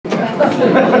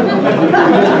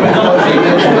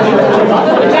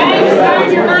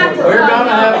We're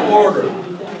gonna have order.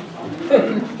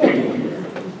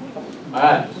 All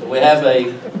right, so we have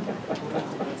a,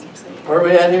 where are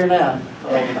we at here now?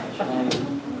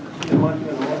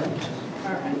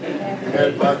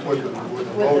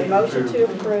 With the motion to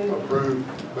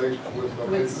approve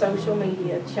with social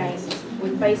media change,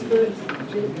 with Facebook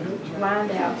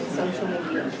lined out with social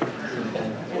media.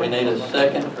 Okay. We need a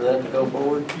second for that to go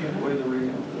forward.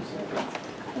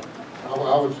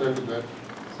 I would second that.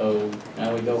 So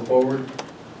now we go forward.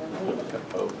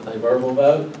 A verbal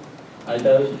vote.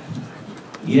 Itos?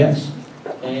 Yes.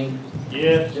 King?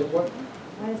 Yes. It's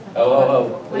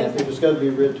got to be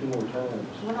read 2 more times.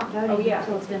 We're not voting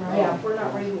until it's been read. Yeah, we're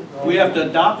not reading. We have to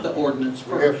adopt the ordinance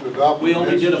We have first. to adopt. We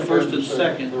only did a this, first and third.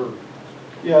 second.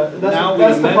 Yeah, Now we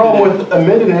that's the amended problem it. with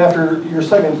amending it after your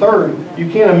second, third. You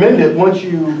can't amend it once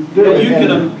you do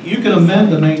it. You can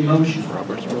amend the main motion.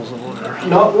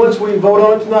 Not once we vote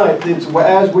on it tonight. It's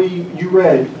as you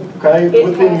read, okay,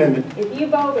 with the amendment. If you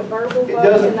vote a verbal vote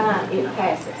doesn't- tonight, it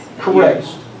passes. Correct.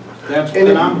 That's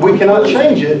And we cannot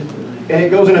change it, and it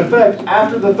goes in effect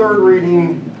after the third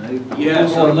reading.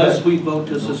 Yes, unless we vote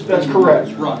to suspend. That's correct.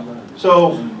 Right.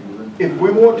 So if we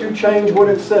want to change what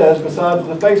it says besides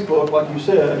the Facebook, like you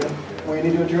said, we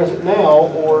need to address it now,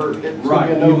 or it's going to Right.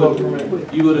 be a no vote for me.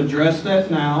 You would address that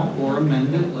now or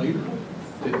amend it later.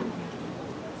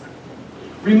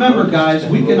 Remember, guys,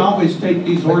 we can always take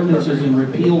these ordinances and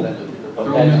repeal them.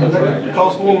 Throw them in the trash. It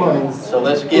costs more money. So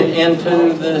let's get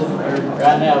into the,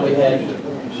 right now we have,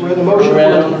 We have the motion. we're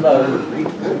ready on the vote.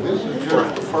 This is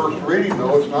just the first reading,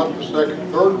 though. It's not the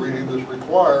second, third reading that's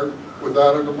required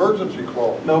without an emergency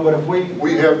clause. No, but if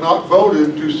we have not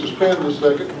voted to suspend the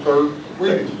second and third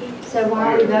reading. So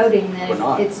why are we voting then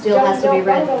if it still has to be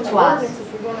read Don't vote on the twice? ordinance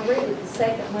if you're going to read it the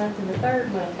second month and the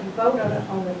third month. You vote on it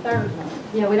on the third month.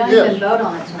 Yeah, we don't Yes. even vote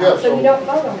on it Yes. tonight. So you don't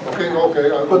vote on it.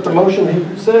 Okay. But the motion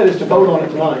he said is to vote on it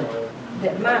tonight.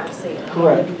 That Mike said.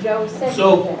 Correct. And Joe seconded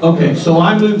So, that. okay, so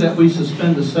I move that we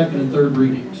suspend the second and third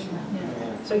readings.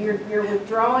 So you're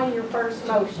withdrawing your first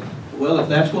motion. Well, if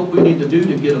that's what we need to do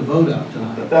to get a vote out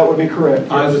tonight, That would be correct.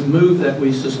 I yes. would move that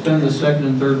we suspend the second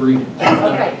and third readings.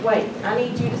 Okay, wait, I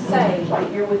need you to say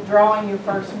that you're withdrawing your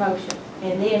first motion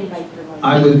and then make your motion.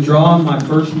 I withdraw my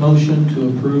first motion to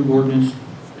approve ordinance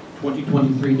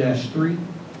 2023-3.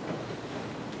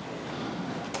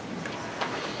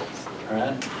 All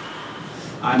right.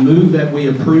 I move that we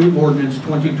approve ordinance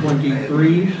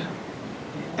 2023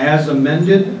 as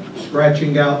amended,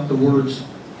 scratching out the words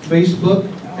Facebook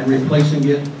and replacing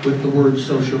it with the words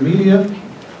social media.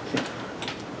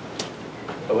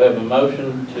 So we have a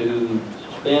motion to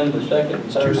suspend the second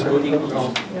and third readings.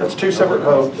 That's 2 separate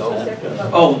votes.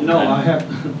 Oh, no, I have,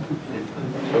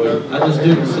 I just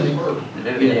didn't say.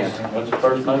 Yes. What's the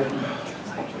first motion?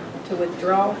 To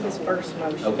withdraw his first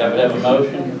motion. Okay, we have a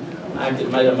motion. Mike has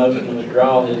made a motion to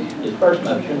withdraw his first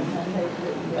motion.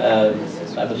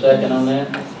 Have a second on that?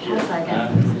 I'll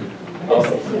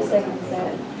second. Who seconds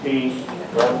that?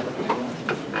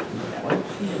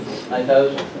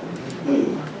 Itos?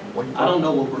 I don't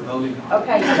know what we're voting on.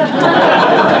 Okay.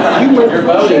 You're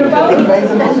voting. You're voting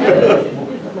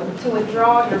to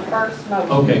withdraw your first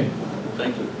motion. Okay,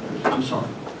 Thank you. I'm sorry.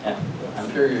 Yeah, I'm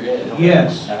sure you're yes.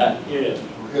 Yes. Yes.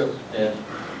 Yes. Yes.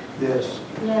 Yes.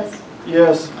 Yes.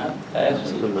 Yes.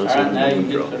 Passes. All right, now you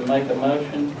get to make a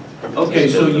motion. Okay,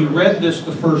 so you read this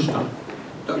the first time.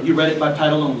 You read it by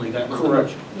title only, that was the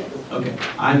Correct. motion? Okay.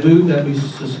 I move that we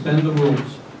suspend the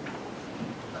rules.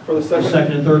 For the The second.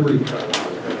 second and third reading.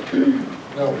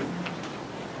 No.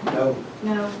 No.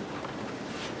 No.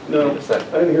 No. I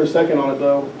didn't hear a second on it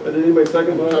though. Did anybody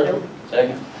second that? Second.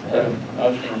 Second. Have a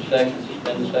motion and second,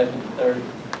 suspend the second and third.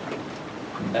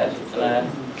 Pass it tonight.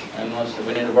 Unless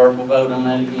we need a verbal vote on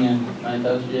that again.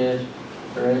 Itos, yes?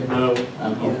 Correct? No. Yes, I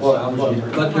was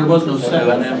yes. But there was no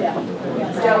second.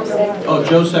 Joe seconded. Oh,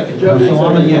 Joe second. So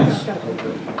I'm a yes. All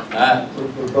right.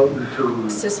 We're voting to.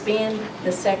 Suspend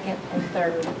the second and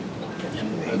third.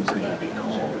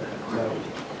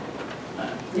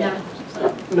 No.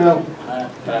 No. All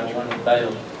right, 5-1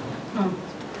 fails.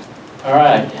 All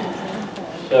right.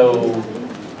 So,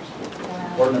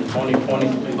 ordinance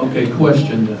 2020. Okay,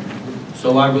 question then.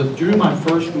 So I withdrew my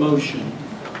first motion,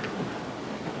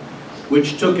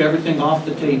 which took everything off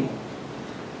the table.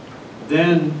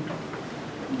 Then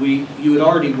you had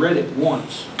already read it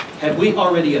once. Had we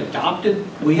already adopted?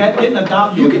 We didn't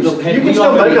adopt it. You can still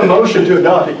make a motion to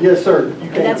adopt it. Yes, sir. You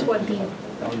And can. that's what he,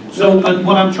 So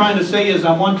what I'm trying to say is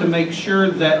I want to make sure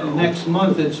that next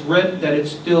month it's read, that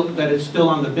it's still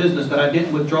on the business, that I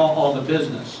didn't withdraw all the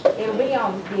business. it'll be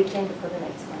on the agenda for the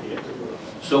next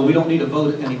month. So we don't need to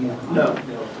vote anymore. No.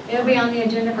 It'll be on the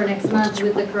agenda for next month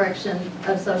with the correction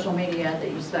of social media that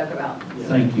you spoke about.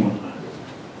 Thank you.